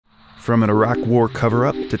From an Iraq War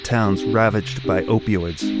cover-up to towns ravaged by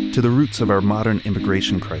opioids, to the roots of our modern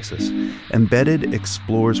immigration crisis, Embedded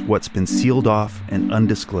explores what's been sealed off and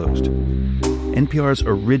undisclosed. NPR's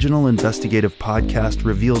original investigative podcast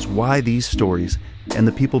reveals why these stories and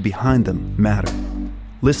the people behind them matter.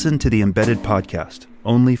 Listen to the Embedded podcast,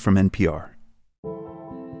 only from NPR.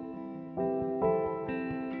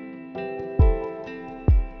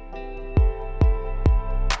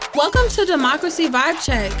 Welcome to Democracy Vibe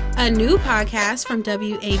Check, a new podcast from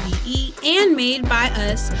WABE and made by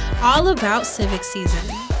us all about civic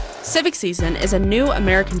season. Civic Season is a new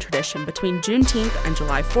American tradition between Juneteenth and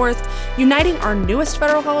July 4th, uniting our newest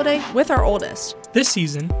federal holiday with our oldest. This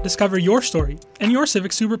season, discover your story and your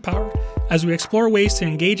civic superpower as we explore ways to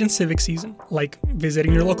engage in civic season, like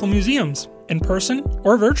visiting your local museums, in person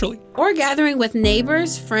or virtually. Or gathering with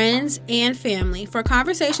neighbors, friends, and family for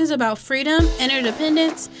conversations about freedom,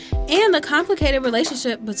 interdependence, and the complicated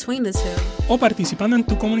relationship between the two. O participando en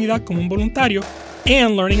tu comunidad como un voluntario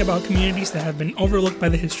and learning about communities that have been overlooked by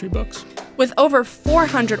the history books. With over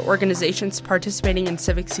 400 organizations participating in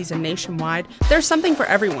Civic Season nationwide, there's something for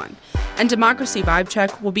everyone. And Democracy Vibe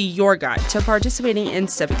Check will be your guide to participating in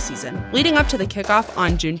Civic Season, leading up to the kickoff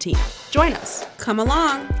on Juneteenth. Join us. Come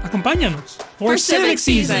along. Acompáñanos for Civic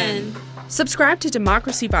Season. Subscribe to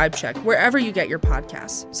Democracy Vibe Check wherever you get your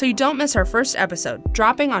podcasts, so you don't miss our first episode,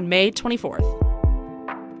 dropping on May 24th.